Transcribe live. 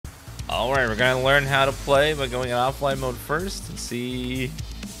Alright, we're gonna learn how to play by going in offline mode first and see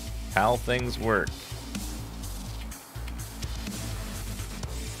how things work.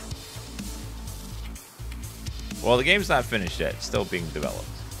 Well, the game's not finished yet, it's still being developed.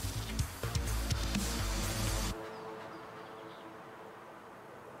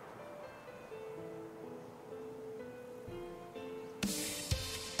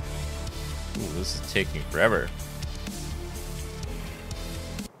 Ooh, this is taking forever.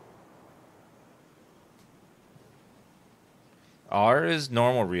 R is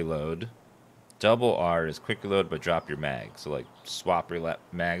normal reload. Double R is quick reload but drop your mag. So like swap your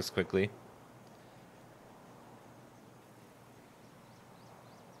mags quickly.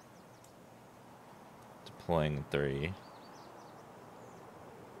 Deploying in 3.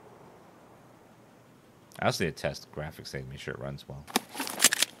 I also need to test graphics to make sure it runs well.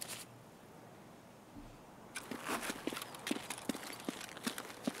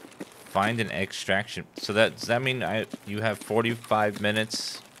 Find an extraction. So does that mean you have 45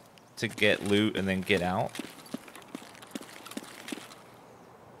 minutes to get loot and then get out?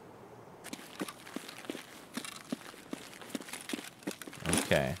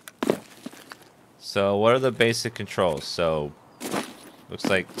 Okay. So what are the basic controls? So looks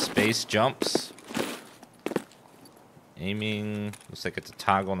like space jumps. Aiming looks like it's a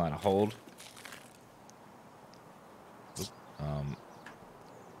toggle, not a hold.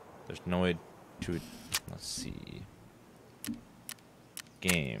 There's no way to, let's see.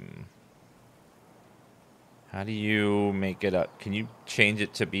 Game. How do you make it up? Can you change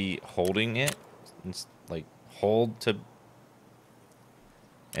it to be holding it? Like hold to,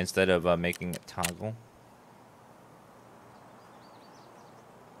 instead of making it toggle?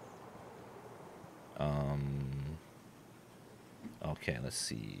 Okay, let's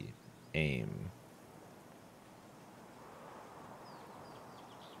see. Aim.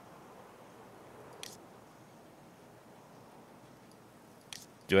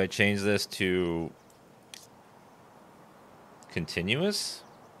 Do I change this to continuous?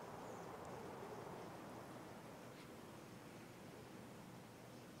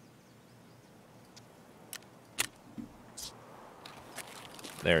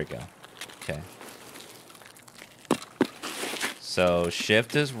 There we go. Okay. So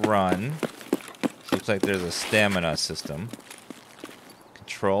shift is run. Looks like there's a stamina system.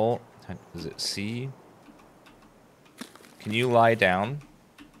 Control, is it C? Can you lie down?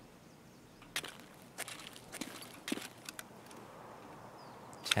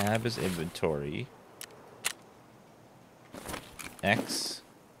 Tab is inventory. X.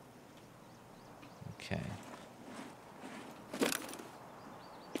 Okay.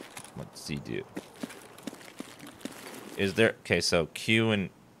 What's Z do? Is there, okay, so Q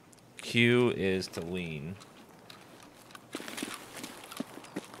is to lean.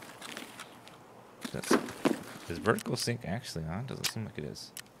 Is vertical sync actually on? Doesn't seem like it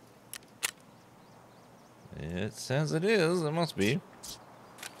is. It says it is, it must be.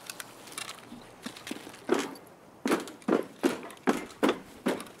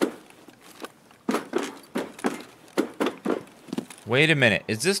 Wait a minute,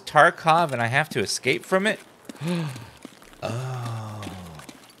 is this Tarkov and I have to escape from it? Oh.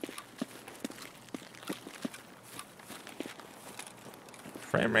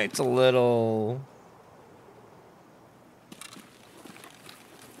 Frame rate's a little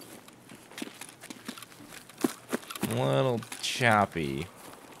choppy.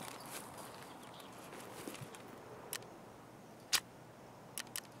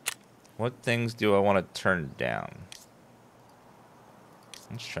 What things do I want to turn down?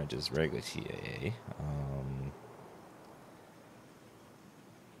 Let's try just regular TAA.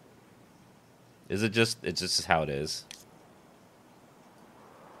 Is it just, it's just how it is?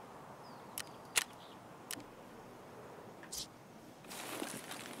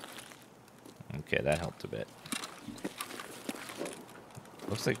 Okay, that helped a bit.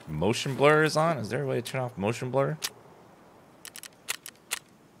 Looks like motion blur is on. Is there a way to turn off motion blur?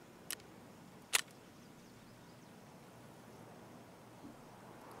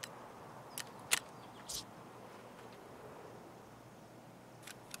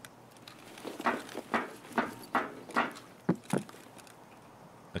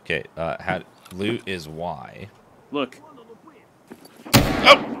 Okay, loot is Y. Look.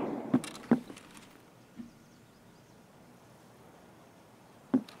 Oh!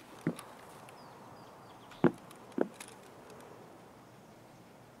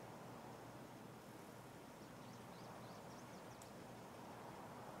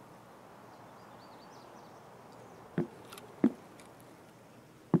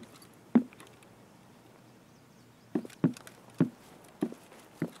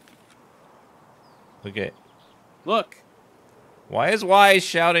 Okay. Look. Why is Y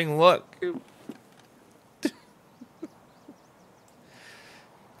shouting look?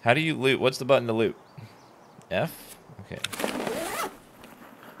 How do you loot? What's the button to loot? F? Okay.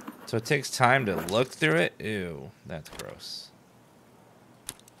 So it takes time to look through it? Ew, that's gross.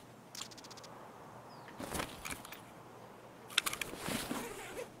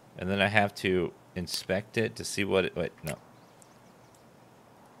 And then I have to inspect it to see what it... Wait, no.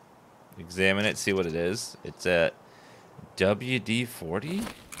 Examine it, see what it is. It's at WD-40?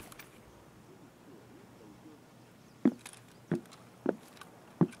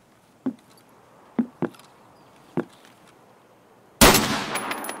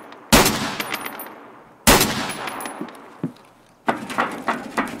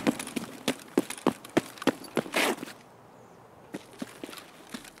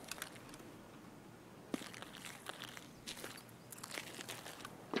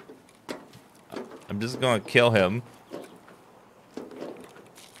 I'm just gonna kill him.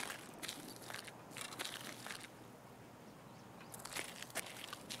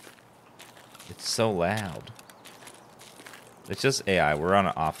 It's so loud. It's just AI. We're on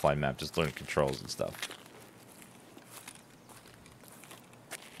an offline map, just learning controls and stuff.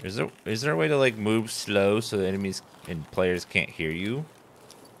 Is there a way to like move slow so the enemies and players can't hear you?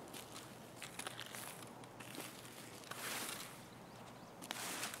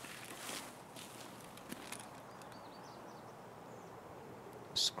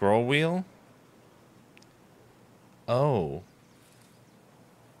 Scroll wheel? Oh.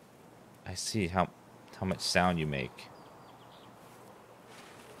 I see how much sound you make.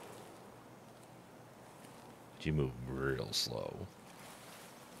 But you move real slow.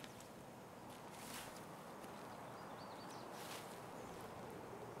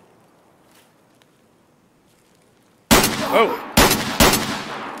 Oh!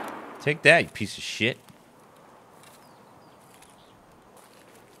 Take that, you piece of shit.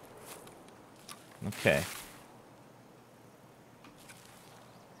 Okay.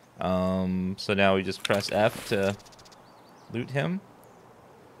 So now we just press F to loot him.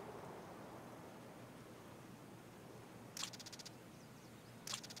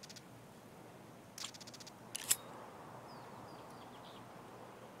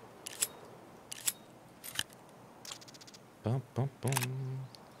 Boom, boom, boom.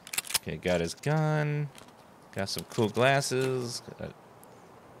 Okay, got his gun. Got some cool glasses.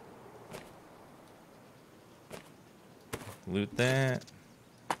 Loot that.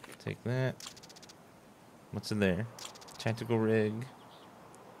 Take that. What's in there? Tactical rig.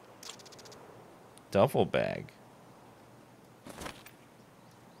 Duffel bag.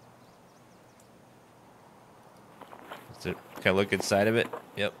 Can I look inside of it?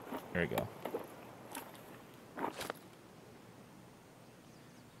 Yep. There we go.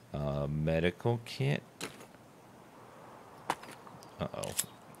 Medical kit. Uh-oh.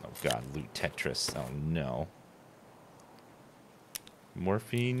 Oh, God. Loot Tetris. Oh, no.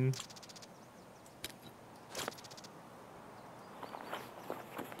 Morphine.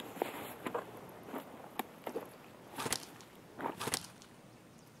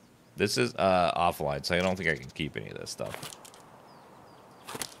 This is offline, so I don't think I can keep any of this stuff.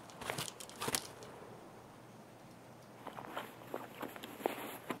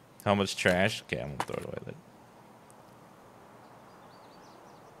 How much trash? Okay, I'm gonna throw it away then.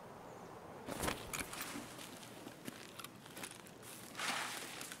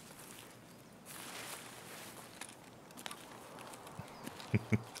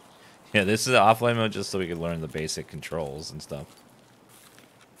 Yeah, this is offline mode just so we can learn the basic controls and stuff.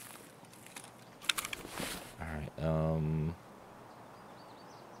 Alright,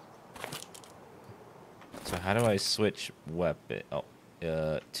 so how do I switch weapon? Oh,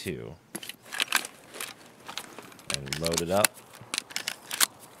 2. And load it up.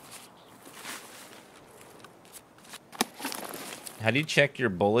 How do you check your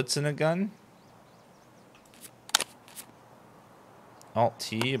bullets in a gun?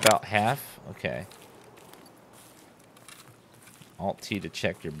 Alt-T, about half? Okay. Alt-T to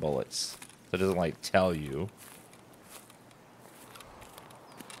check your bullets. So it doesn't, like, tell you.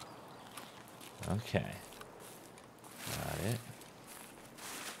 Okay. Got it.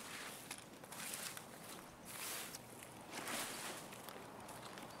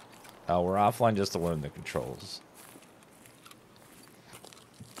 Oh, we're offline just to learn the controls.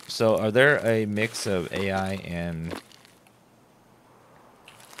 So, are there a mix of AI and...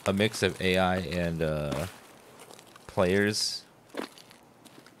 players?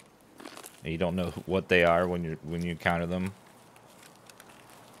 And you don't know what they are when you encounter them?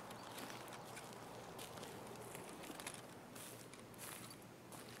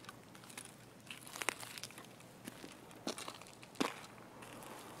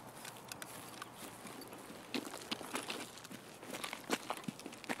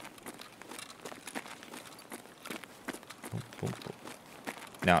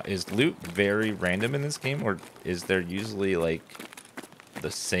 Now, is loot very random in this game, or is there usually, like,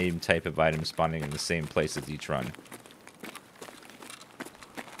 the same type of item spawning in the same places each run?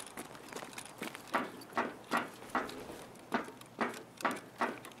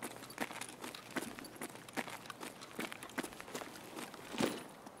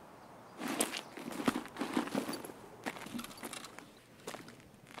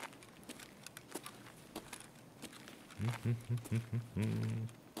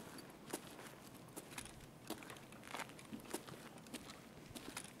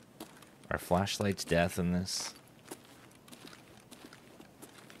 Are flashlights death in this?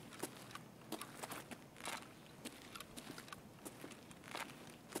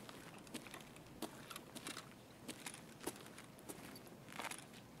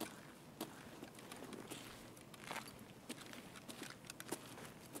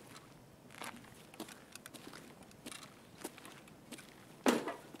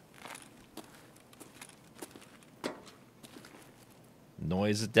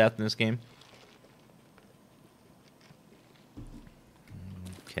 Noise is death in this game?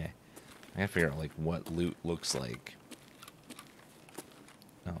 Okay. I gotta figure out, like, what loot looks like.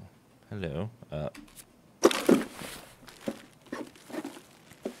 Oh. Hello.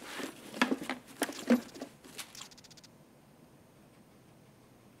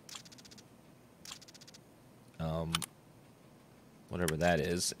 Whatever that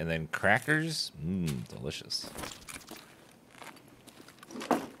is. And then crackers? Mmm, delicious.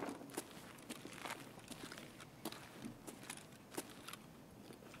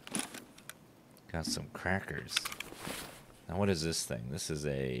 Got some crackers. Now what is this thing? This is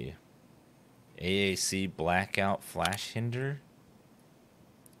a AAC blackout flash hinder.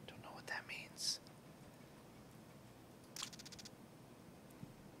 Don't know what that means.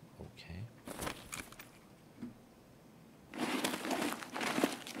 Okay.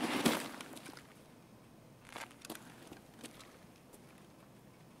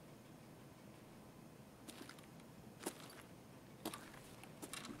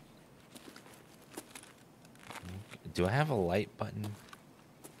 Do I have a light button?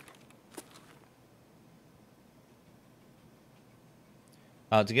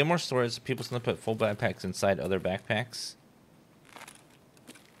 To get more storage, people still put full backpacks inside other backpacks.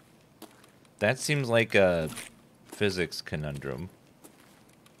 That seems like a physics conundrum.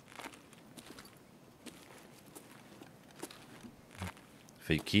 If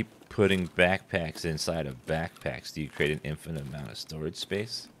you keep putting backpacks inside of backpacks, do you create an infinite amount of storage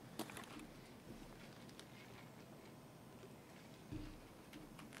space?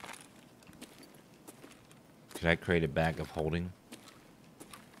 Could I create a bag of holding?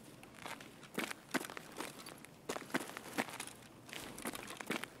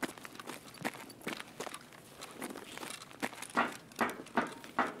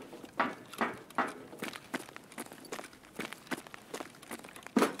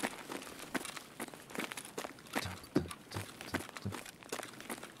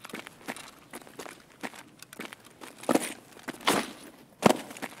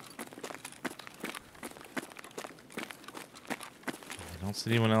 I don't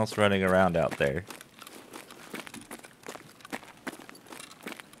see anyone else running around out there.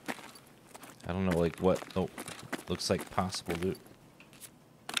 I don't know, like, what... Oh, looks like possible loot.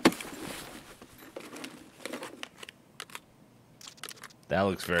 That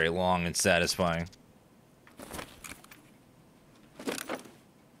looks very long and satisfying.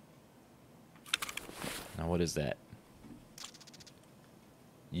 Now, what is that?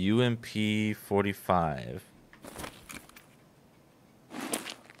 UMP 45.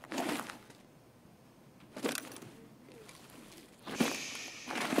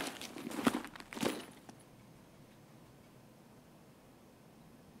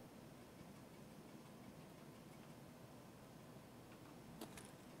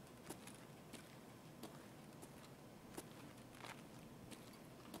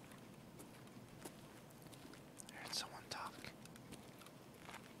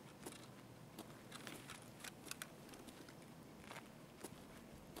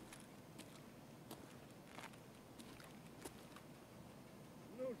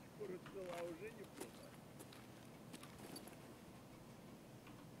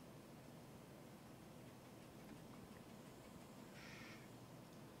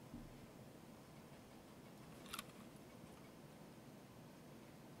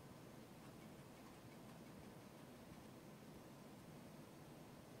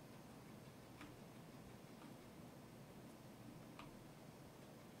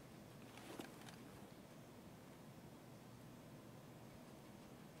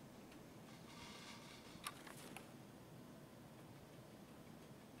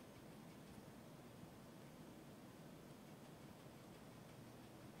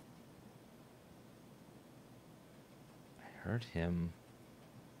 heard him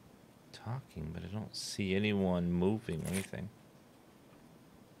talking, but I don't see anyone moving or anything.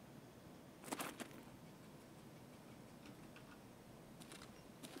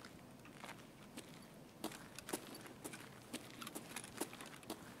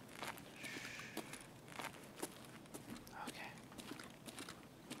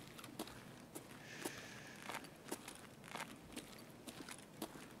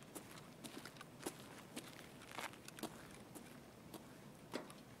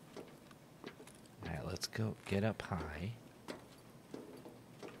 Let's go get up high.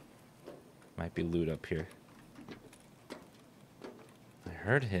 Might be loot up here. I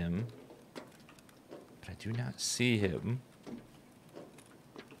heard him, but I do not see him.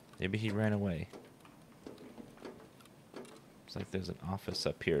 Maybe he ran away. Looks like there's an office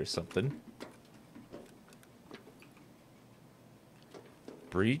up here or something.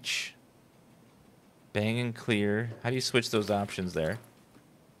 Breach. Bang and clear. How do you switch those options there?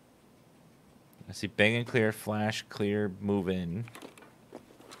 I see bang and clear, flash, clear, move in.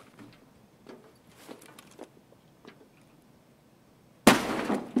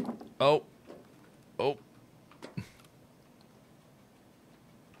 Oh. Oh.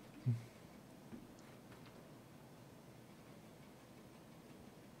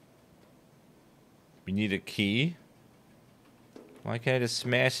 We need a key? Why can't I just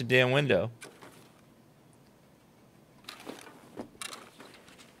smash the damn window?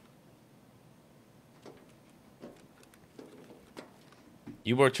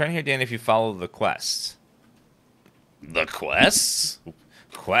 You were trying here, Dan, if you follow the quests. The quests?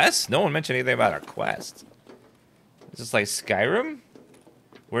 Quests? No one mentioned anything about a quest. Is this like Skyrim?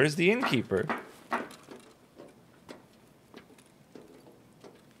 Where's the innkeeper?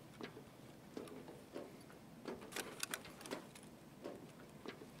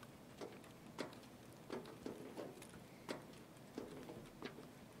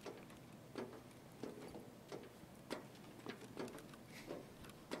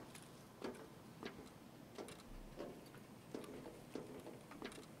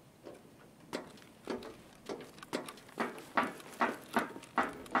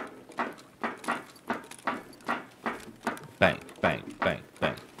 Bang, bang, bang,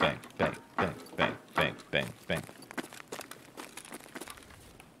 bang, bang, bang, bang, bang, bang, bang, bang.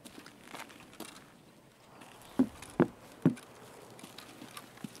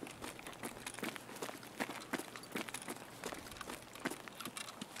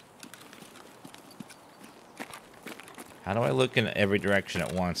 How do I look in every direction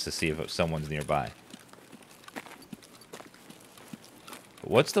at once to see if someone's nearby?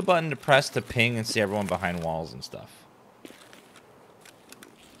 What's the button to press to ping and see everyone behind walls and stuff?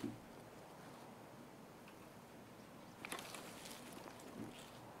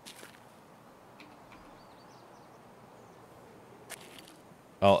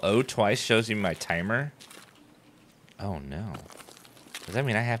 Oh, O twice shows you my timer? Oh, no. Does that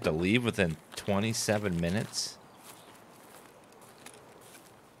mean I have to leave within 27 minutes?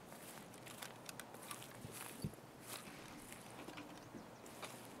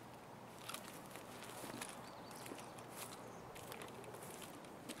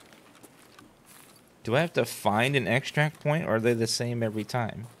 Do I have to find an extract point, or are they the same every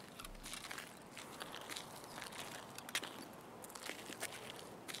time?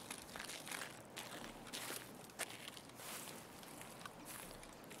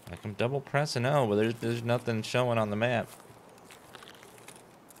 Like, I'm double pressing O, but there's nothing showing on the map.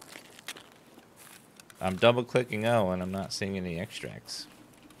 I'm double clicking O, and I'm not seeing any extracts.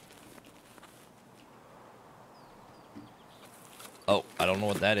 Oh, I don't know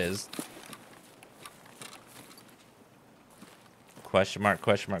what that is. Question mark,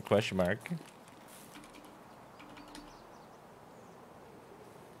 question mark, question mark.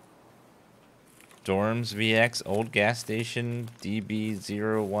 Dorms VX, old gas station,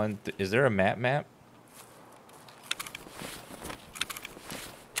 DB01. Is there a map?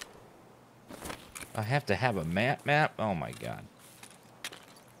 I have to have a map? Oh my god.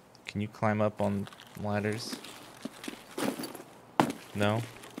 Can you climb up on ladders? No?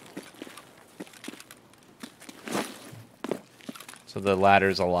 So the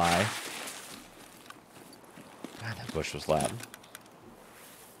ladder's a lie. God, that bush was loud.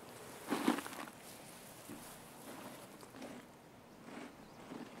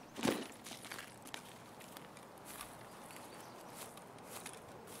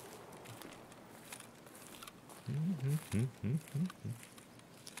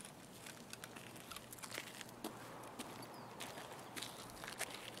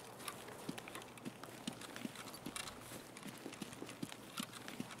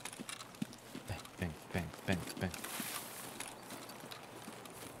 Bang, bang, bang, bang, bang.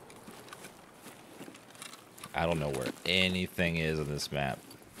 I don't know where anything is on this map.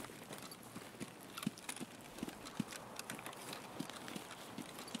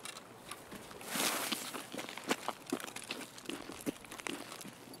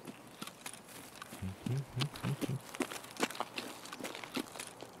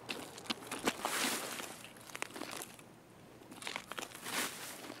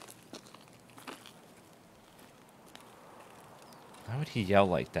 Why would he yell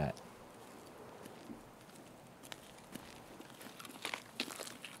like that?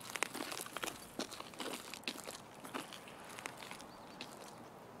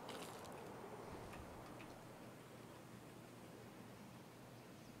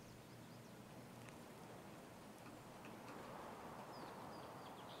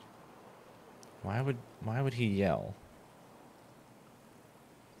 Why would he yell?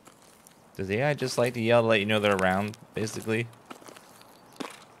 Does the AI just like to yell to let you know they're around, basically?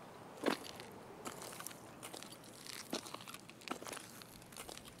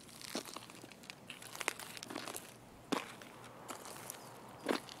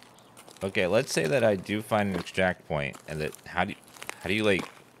 Okay, let's say that I do find an extract point, and that how do you like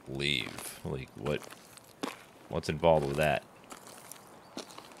leave? Like what's involved with that?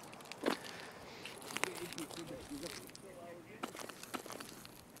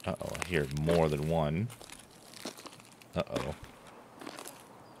 Uh-oh, I hear more than one. Uh-oh.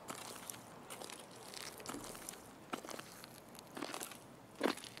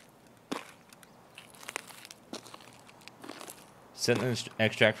 Sit in the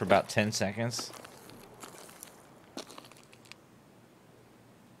extract for about 10 seconds.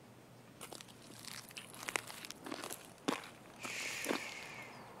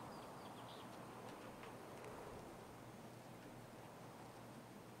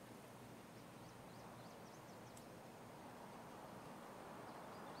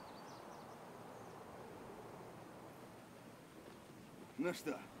 Ну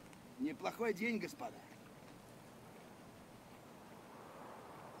что, неплохой день, господа.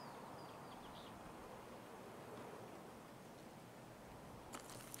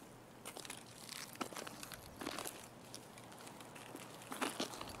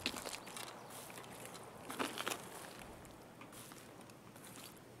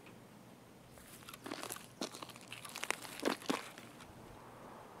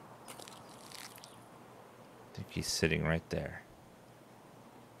 I think he's sitting right there.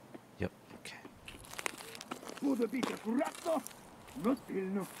 Yep, okay. Буду бить аккуратно, но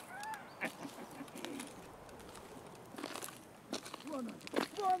сильно.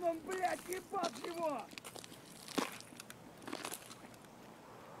 Вон он, блядь, ебать его!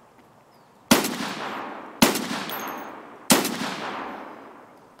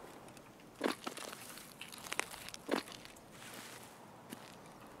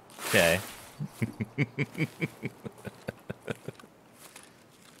 Okay.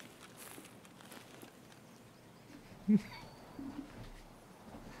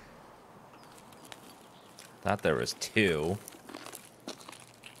 Thought there was two.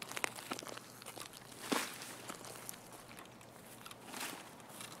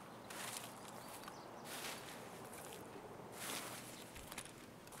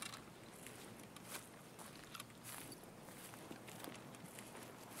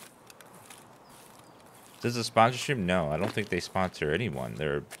 Does a sponsorship? No, I don't think they sponsor anyone.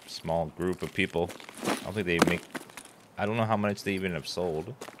 They're a small group of people. I don't think they make... I don't know how much they even have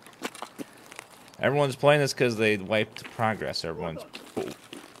sold. Everyone's playing this because they wiped progress. Everyone's... Oh.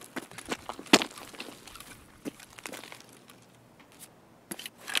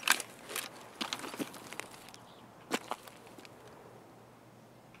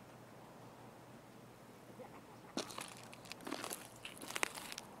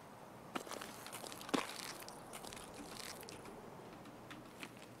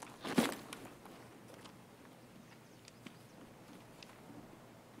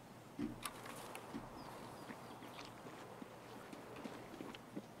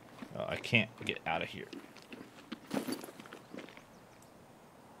 Oh, I can't get out of here.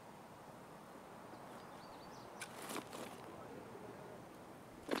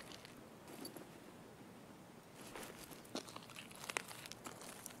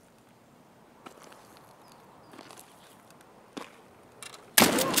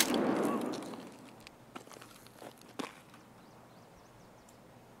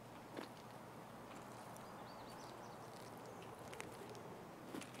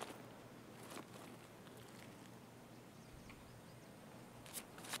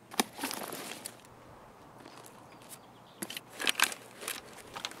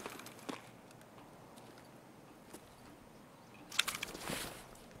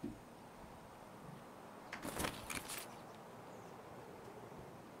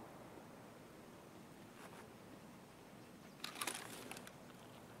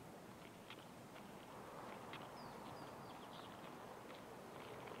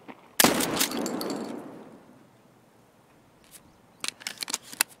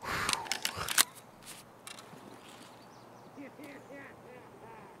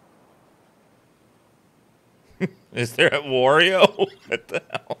 Is there a Wario? What the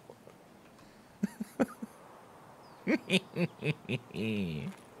hell?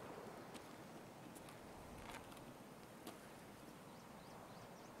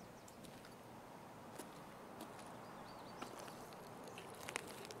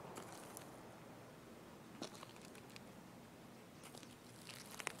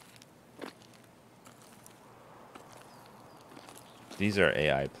 These are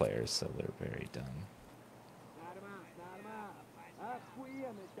AI players, so they're very dumb.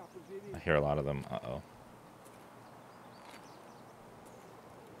 I hear a lot of them. Uh-oh.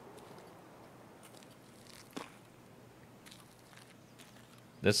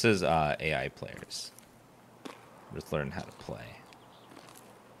 This is AI players. Just learning how to play.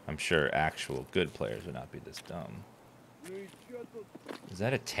 I'm sure actual good players would not be this dumb. Is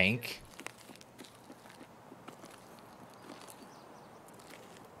that a tank?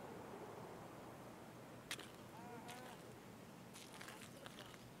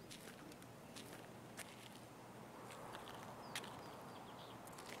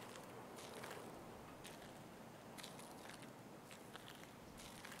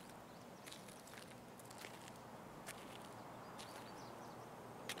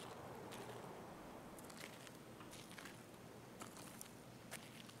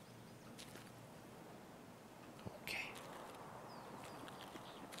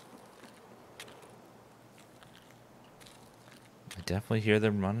 I definitely hear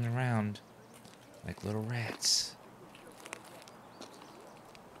them running around like little rats.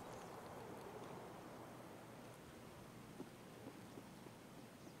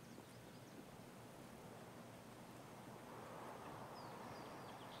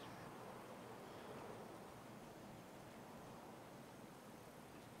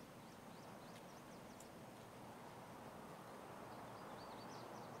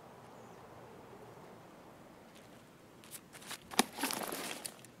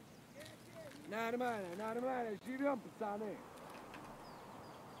 Нормально, живем, пацаны.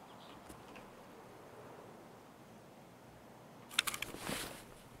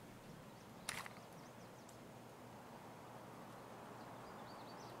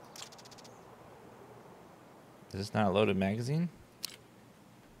 Is this not a loaded magazine?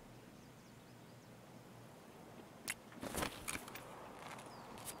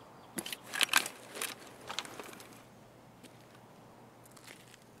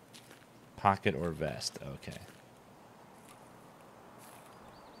 Pocket or vest. Okay.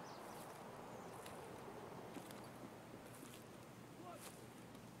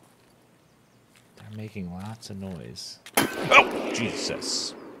 They're making lots of noise. Oh,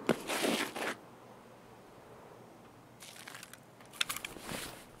 Jesus.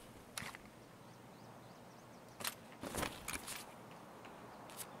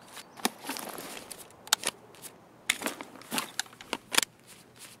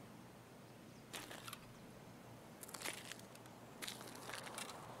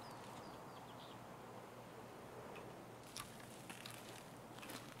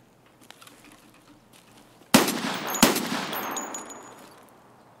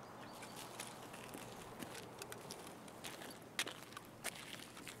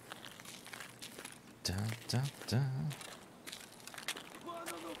 Dun, dun, dun.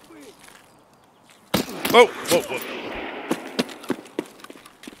 Whoa, whoa, whoa.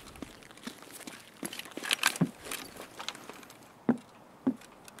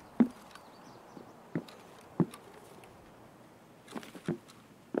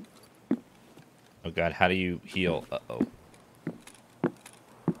 Oh God, how do you heal? Uh-oh.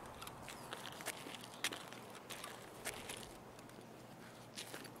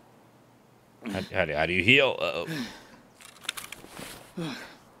 How do you heal? Uh-oh.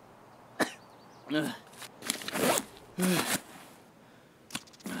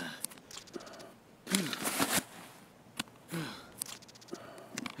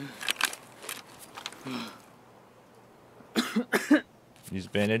 Use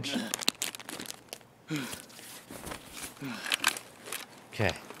bandage.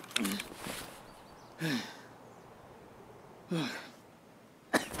 Okay.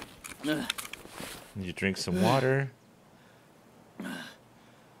 Need you drink some water.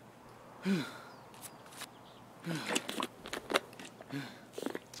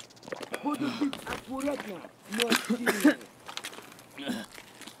 Буду быть аккуратно, но активнее.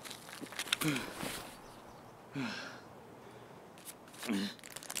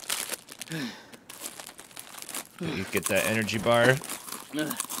 You get that energy bar.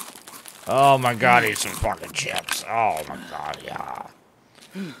 Oh my God, eat some fucking chips. Oh my God, yeah.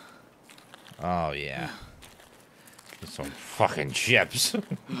 Oh yeah. Eat some fucking chips.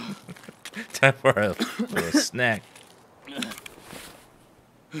 Time for a little snack.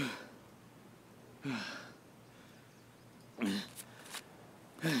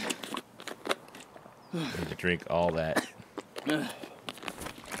 Need to drink all that.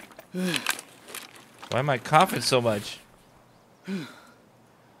 Why am I coughing so much?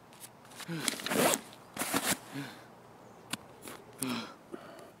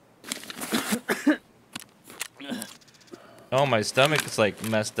 Oh, my stomach is like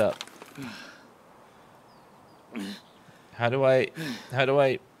messed up. How do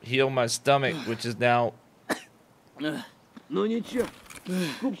I heal my stomach, which is now... Ну ничего,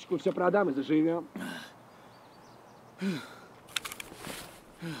 купчику все продам и заживем.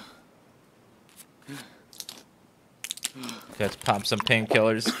 Let's pop some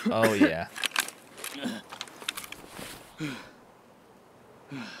painkillers. Oh, yeah.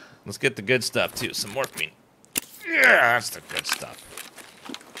 Let's get the good stuff, too. Some morphine. Yeah, that's the good stuff.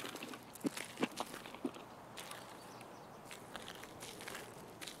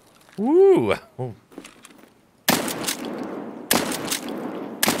 Woo! Ooh.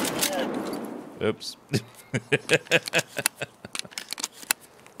 Oops.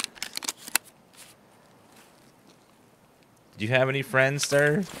 Do you have any friends,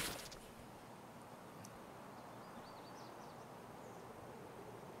 sir?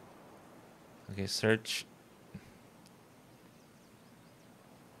 Okay, search.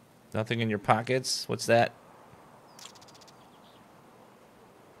 Nothing in your pockets? What's that?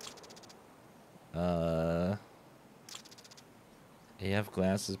 AF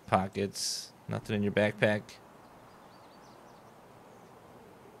glasses, pockets. Nothing in your backpack.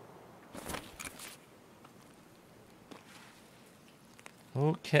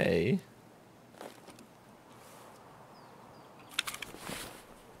 Okay.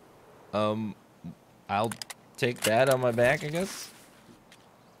 I'll take that on my back, I guess.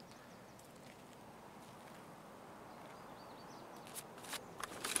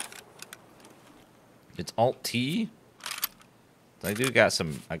 It's Alt T. I got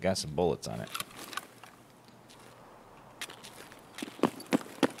some bullets on it.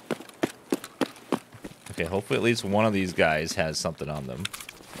 Okay, hopefully at least one of these guys has something on them.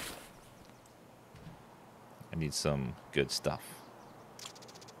 I need some good stuff.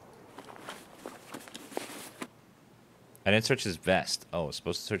 I didn't search his vest. Oh, I was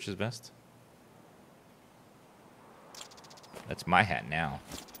supposed to search his vest? That's my hat now.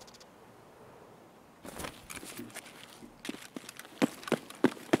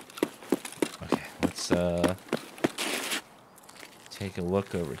 Okay, let's take a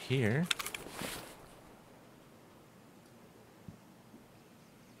look over here.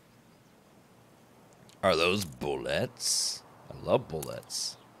 Are those bullets? I love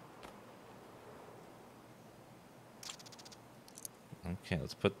bullets. Okay,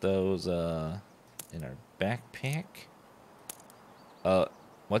 let's put those in our backpack.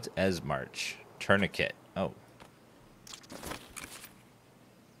 What's Esmarch? Tourniquet. Oh.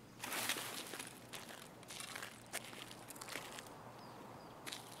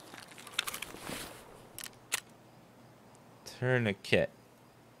 Tourniquet.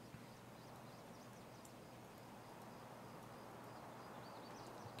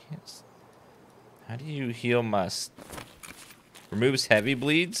 How do you heal my... Removes heavy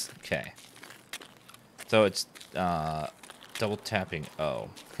bleeds? Okay. So it's double tapping O.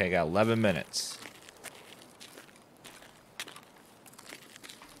 Okay, I got 11 minutes.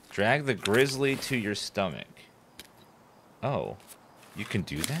 Drag the grizzly to your stomach. Oh. You can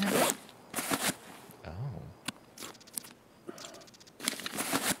do that? Oh.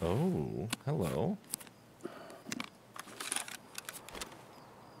 Oh. Hello.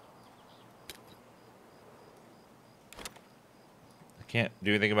 Can't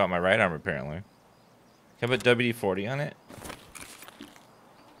do anything about my right arm, apparently. Can I put WD-40 on it?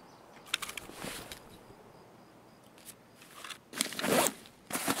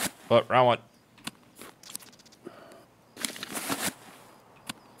 Oh, wrong one.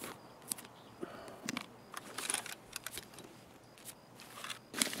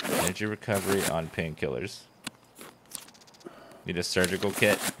 Energy recovery on painkillers. Need a surgical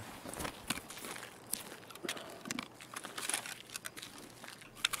kit.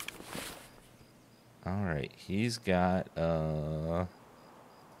 Alright, he's got, some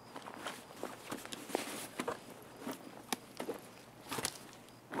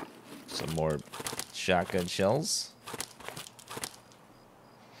more shotgun shells.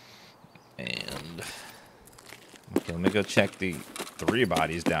 And, okay, let me go check the 3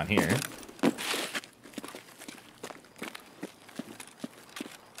 bodies down here.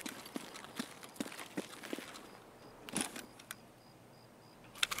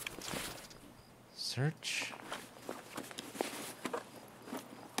 Search.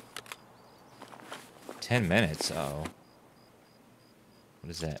 10 minutes. Uh-oh. What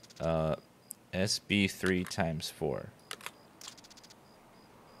is that? SB3 times 4.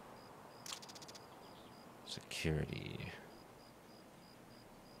 Security.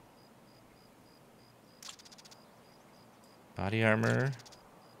 Body armor.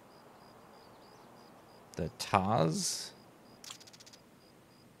 The Taz.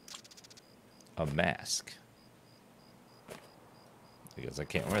 A mask. Because I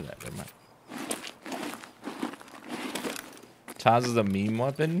can't wear that. Never mind. Taz is a meme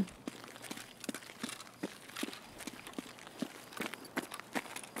weapon.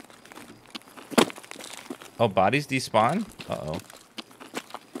 Oh, bodies despawn? Uh-oh.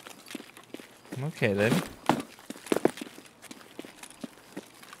 Okay, then.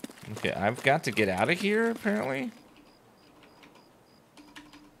 Okay, I've got to get out of here, apparently.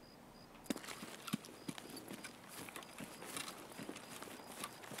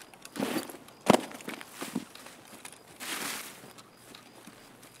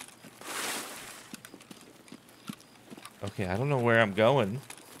 Okay, I don't know where I'm going.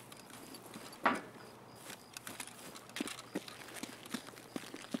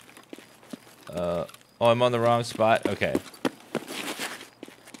 Oh, I'm on the wrong spot? Okay.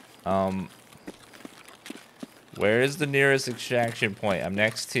 Where is the nearest extraction point? I'm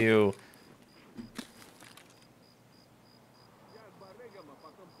next to...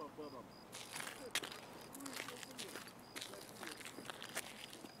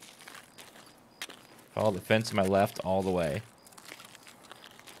 Follow the fence to my left all the way.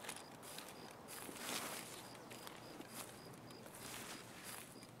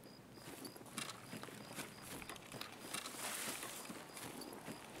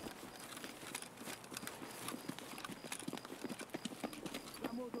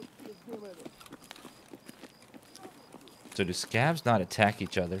 So do scabs not attack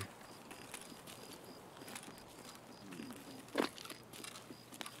each other?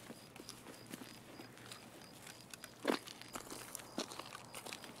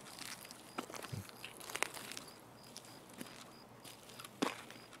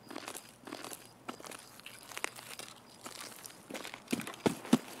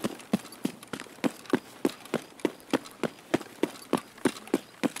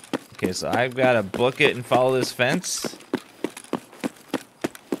 Okay, so I've got to book it and follow this fence.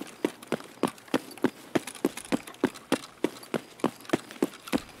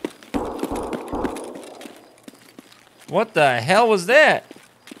 What the hell was that?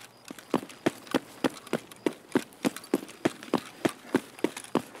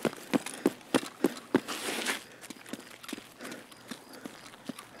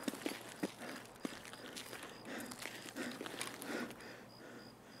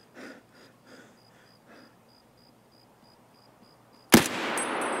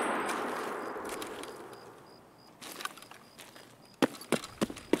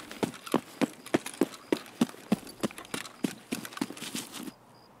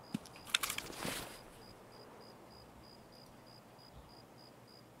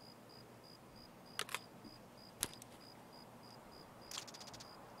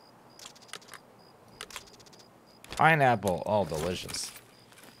 Pineapple. Oh, delicious.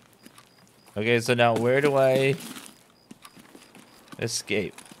 Okay, so now where do I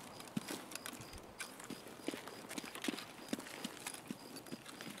escape?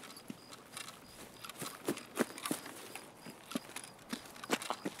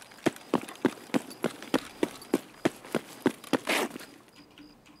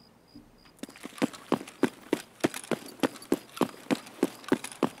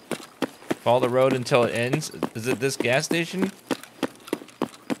 Follow the road until it ends. Is it this gas station?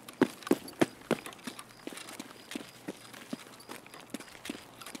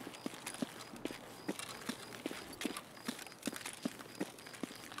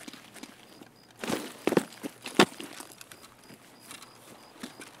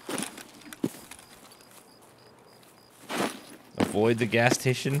 Avoid the gas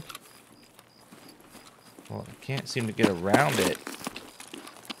station? Well, I can't seem to get around it.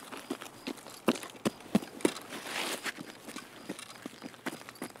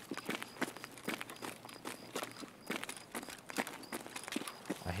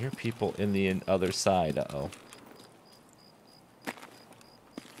 I hear people in the other side. Uh-oh.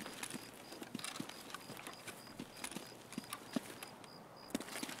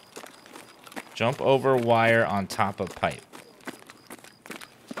 Jump over wire on top of pipe.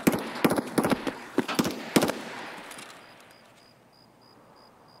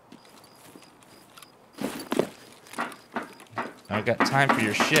 I don't got time for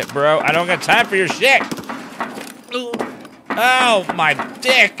your shit, bro. I don't got time for your shit. Oh, my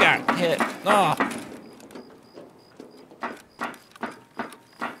dick got hit. Oh.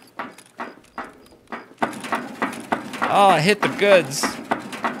 Oh, I hit the goods.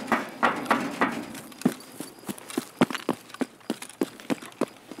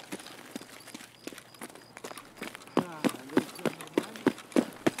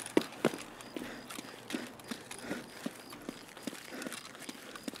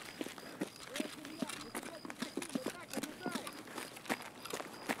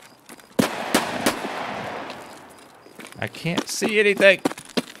 I can't see anything.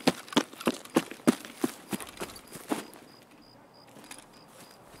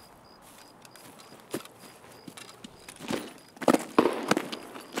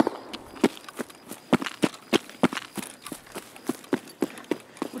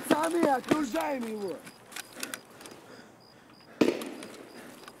 Пацаны, окружаем его!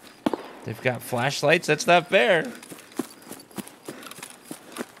 They've got flashlights? That's not fair.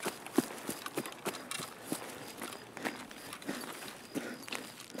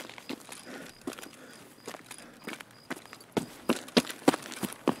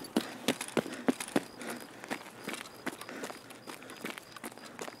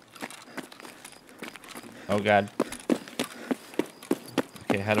 Oh god.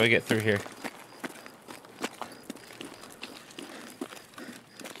 Okay, how do I get through here?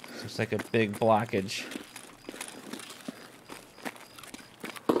 Looks like a big blockage.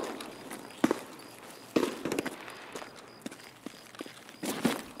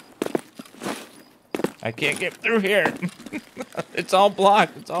 I can't get through here. It's all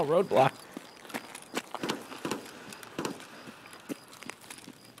blocked. It's all roadblocked.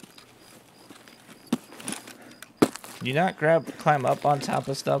 Can you not climb up on top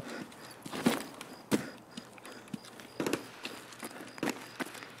of stuff?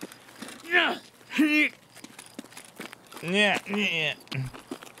 Yeah.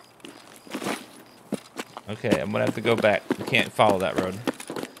 Okay, I'm gonna have to go back. We can't follow that road.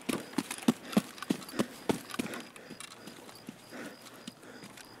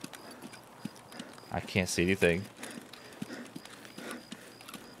 I can't see anything.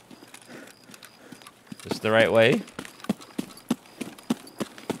 This the right way?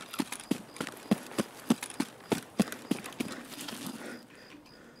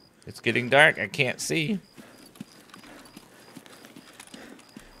 It's getting dark. I can't see.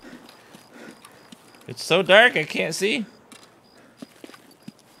 It's so dark. I can't see.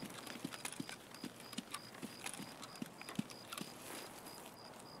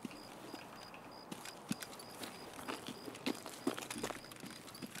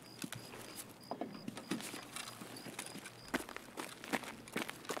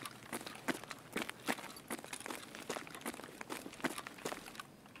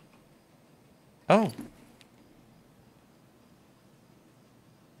 Oh.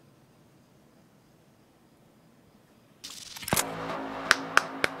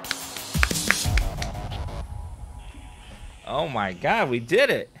 Oh my god, we did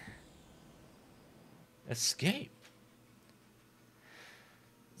it. Escape.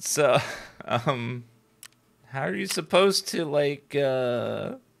 So, how are you supposed to, like,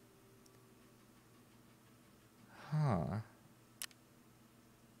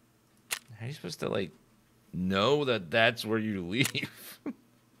 How are you supposed to, like, know that that's where you leave?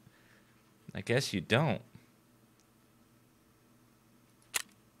 I guess you don't.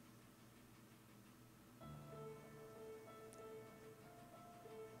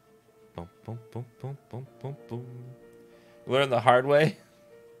 Boom, boom, boom, boom, boom, boom, boom. Learn the hard way.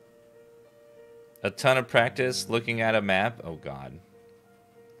 A ton of practice looking at a map. Oh, God.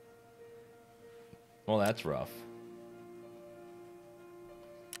 Well, that's rough.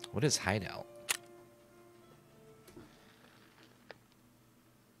 What is hideout?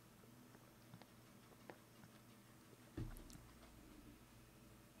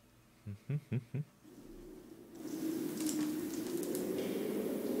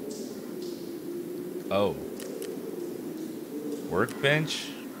 Oh. Workbench,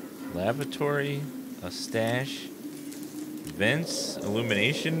 lavatory, a stash, vents,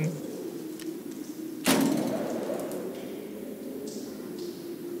 illumination.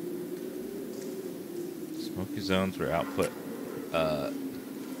 Smoky zones where output.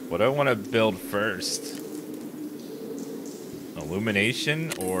 What do I want to build first?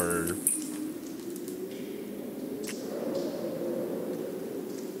 Illumination or...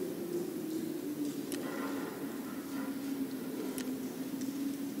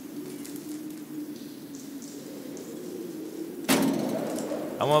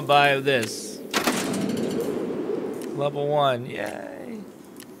 I want to buy this. Level 1, yay.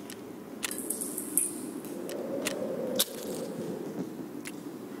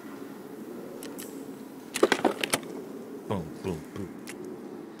 Boom, boom, boom.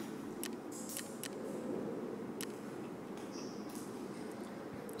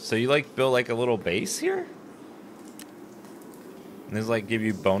 So you like build like a little base here? And this like give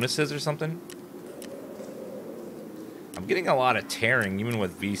you bonuses or something? I'm getting a lot of tearing even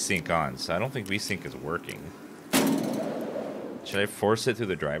with VSync on, so I don't think VSync is working. Should I force it through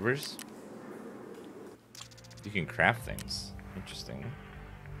the drivers? You can craft things. Interesting.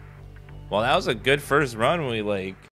 Well, that was a good first run. We like